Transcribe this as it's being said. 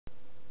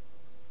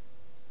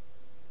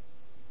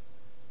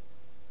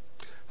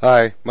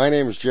Hi, my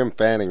name is Jim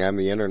Fanning. I'm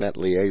the Internet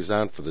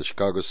Liaison for the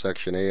Chicago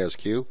Section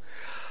ASQ.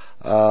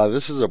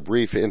 This is a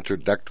brief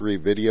introductory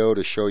video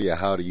to show you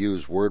how to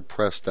use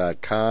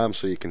WordPress.com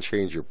so you can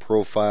change your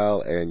profile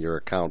and your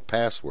account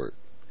password.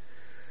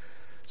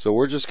 So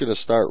we're just going to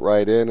start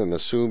right in and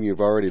assume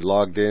you've already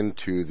logged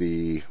into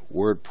the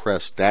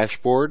WordPress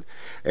dashboard.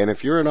 And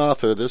if you're an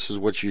author, this is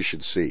what you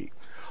should see.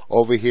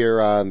 Over here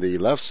on the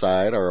left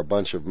side are a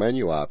bunch of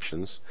menu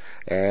options,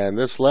 and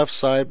this left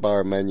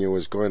sidebar menu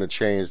is going to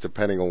change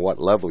depending on what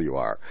level you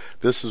are.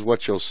 This is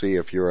what you'll see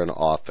if you're an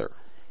author.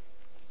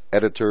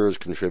 Editors,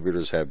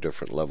 contributors have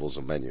different levels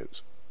of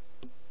menus.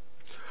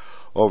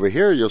 Over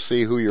here you'll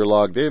see who you're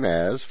logged in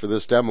as. For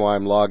this demo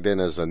I'm logged in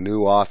as a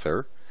new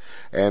author,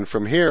 and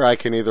from here I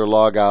can either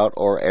log out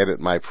or edit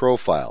my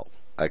profile.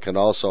 I can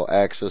also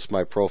access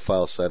my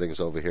profile settings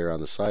over here on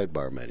the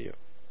sidebar menu.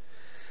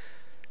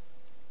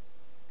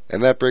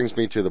 And that brings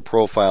me to the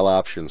profile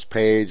options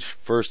page.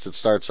 First, it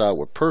starts out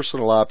with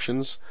personal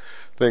options,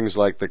 things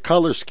like the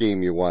color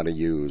scheme you want to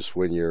use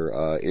when you're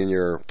in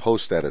your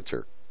post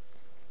editor,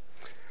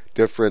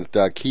 different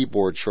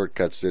keyboard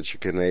shortcuts that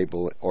you can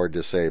enable or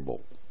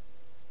disable,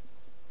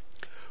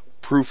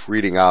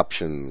 proofreading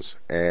options,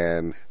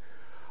 and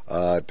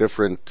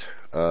different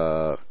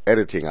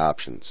editing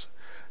options.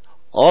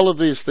 All of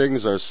these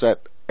things are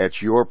set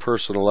at your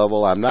personal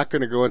level. I'm not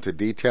going to go into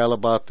detail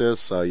about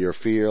this.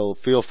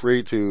 Feel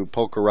free to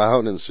poke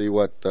around and see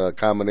what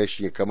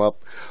combination you come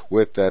up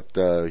with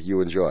that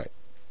you enjoy.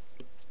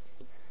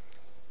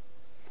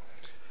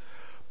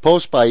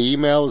 Post by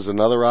email is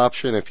another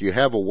option. If you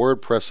have a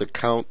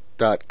WordPress.com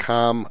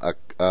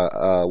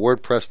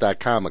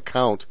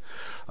account,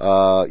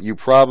 you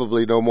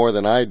probably know more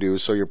than I do,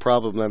 so you're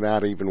probably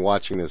not even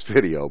watching this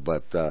video.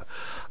 But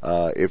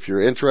if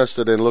you're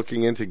interested in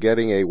looking into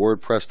getting a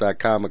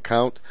WordPress.com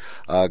account,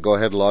 go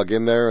ahead and log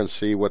in there and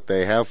see what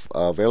they have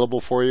available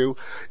for you.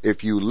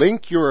 If you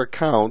link your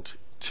account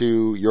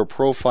to your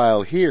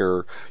profile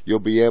here, you'll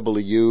be able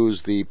to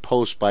use the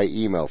post by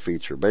email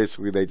feature.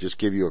 Basically, they just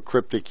give you a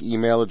cryptic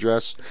email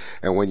address,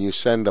 and when you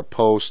send a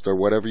post or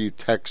whatever you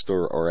text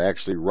or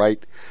actually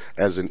write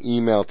as an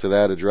email to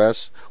that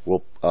address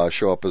will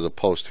show up as a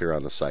post here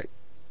on the site.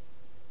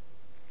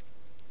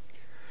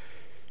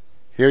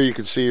 Here you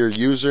can see your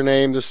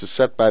username. This is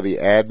set by the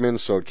admin,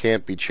 so it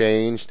can't be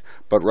changed.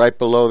 But right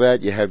below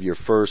that, you have your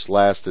first,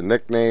 last, and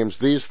nicknames.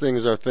 These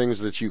things are things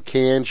that you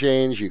can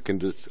change. You can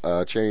just,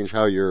 change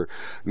how your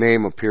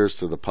name appears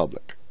to the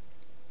public.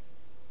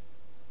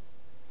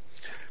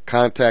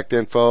 Contact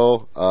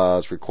info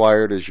is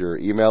required as your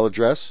email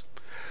address.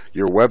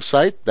 Your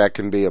website, that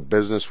can be a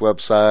business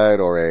website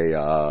or a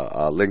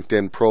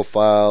LinkedIn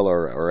profile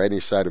or any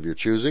site of your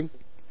choosing.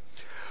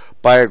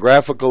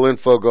 Biographical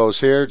info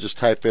goes here. Just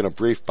type in a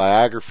brief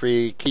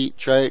biography.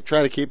 Try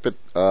to keep it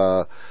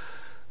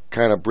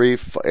kind of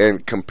brief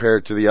and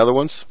compared to the other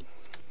ones.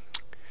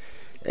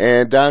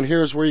 And down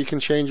here is where you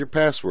can change your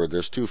password.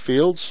 There's two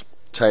fields.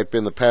 Type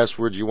in the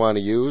password you want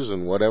to use,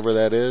 and whatever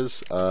that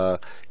is,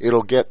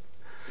 it'll get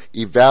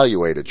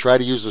evaluated. Try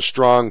to use a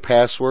strong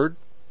password.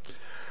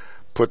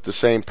 Put the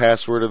same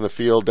password in the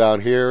field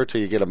down here till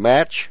you get a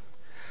match,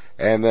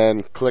 and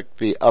then click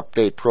the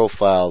update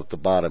profile at the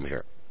bottom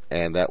here,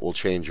 and that will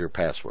change your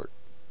password.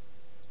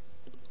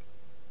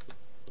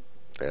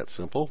 That's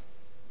simple.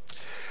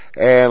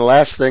 And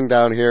last thing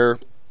down here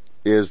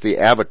is the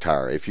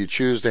avatar. If you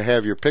choose to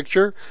have your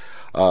picture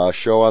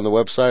show on the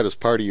website as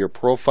part of your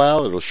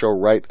profile, it'll show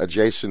right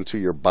adjacent to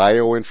your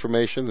bio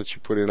information that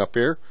you put in up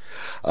here.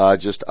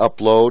 Just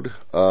upload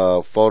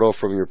a photo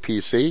from your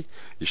PC.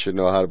 You should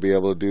know how to be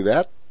able to do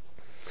that.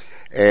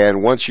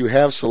 And once you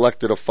have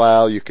selected a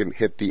file, you can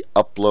hit the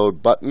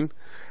upload button,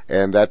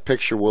 and that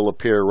picture will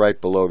appear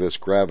right below this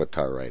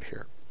Gravatar right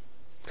here.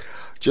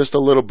 Just a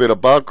little bit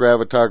about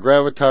Gravatar.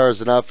 Gravatar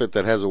is an outfit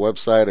that has a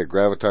website at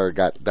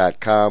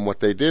gravatar.com. What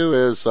they do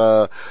is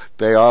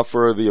they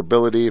offer the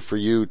ability for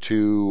you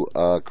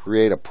to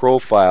create a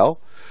profile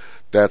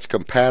that's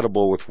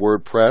compatible with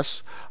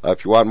WordPress.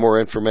 If you want more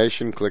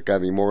information, click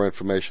on the More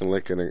Information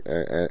link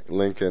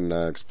and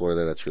explore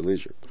that at your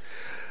leisure.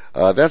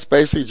 That's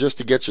basically just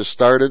to get you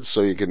started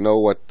so you can know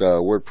what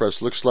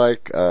WordPress looks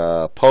like.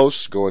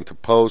 Posts, go into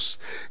posts.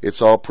 It's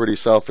all pretty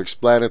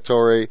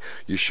self-explanatory.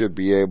 You should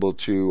be able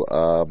to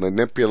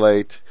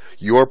manipulate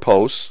your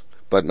posts,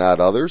 but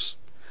not others.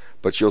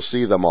 But you'll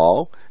see them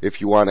all.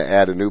 If you want to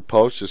add a new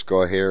post, just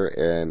go here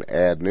and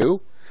add new.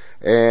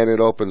 And it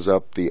opens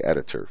up the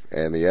editor.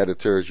 And the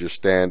editor is your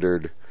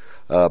standard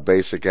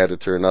basic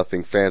editor,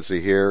 nothing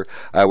fancy here.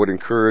 I would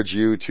encourage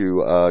you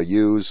to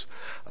use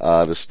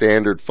the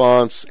standard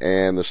fonts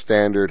and the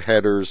standard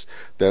headers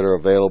that are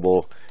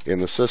available in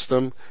the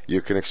system.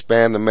 You can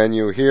expand the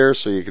menu here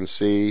so you can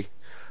see,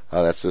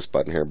 that's this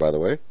button here by the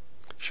way,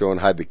 show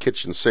and hide the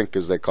kitchen sink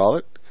as they call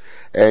it.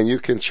 And you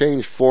can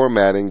change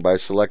formatting by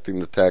selecting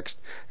the text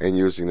and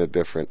using the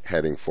different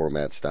heading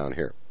formats down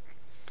here.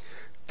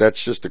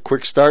 That's just a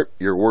quick start.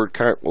 Your word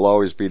count will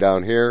always be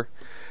down here.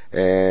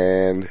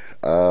 And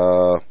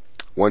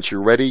once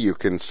you're ready, you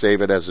can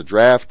save it as a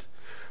draft,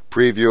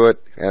 preview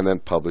it, and then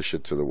publish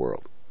it to the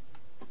world.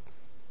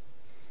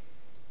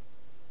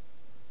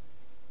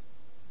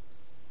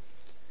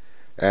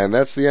 And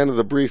that's the end of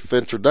the brief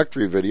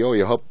introductory video.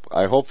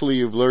 Hopefully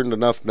you've learned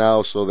enough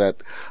now so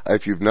that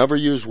if you've never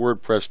used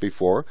WordPress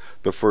before,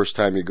 the first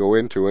time you go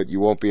into it, you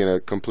won't be in a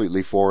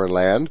completely foreign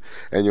land,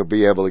 and you'll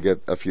be able to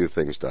get a few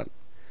things done.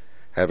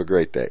 Have a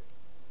great day.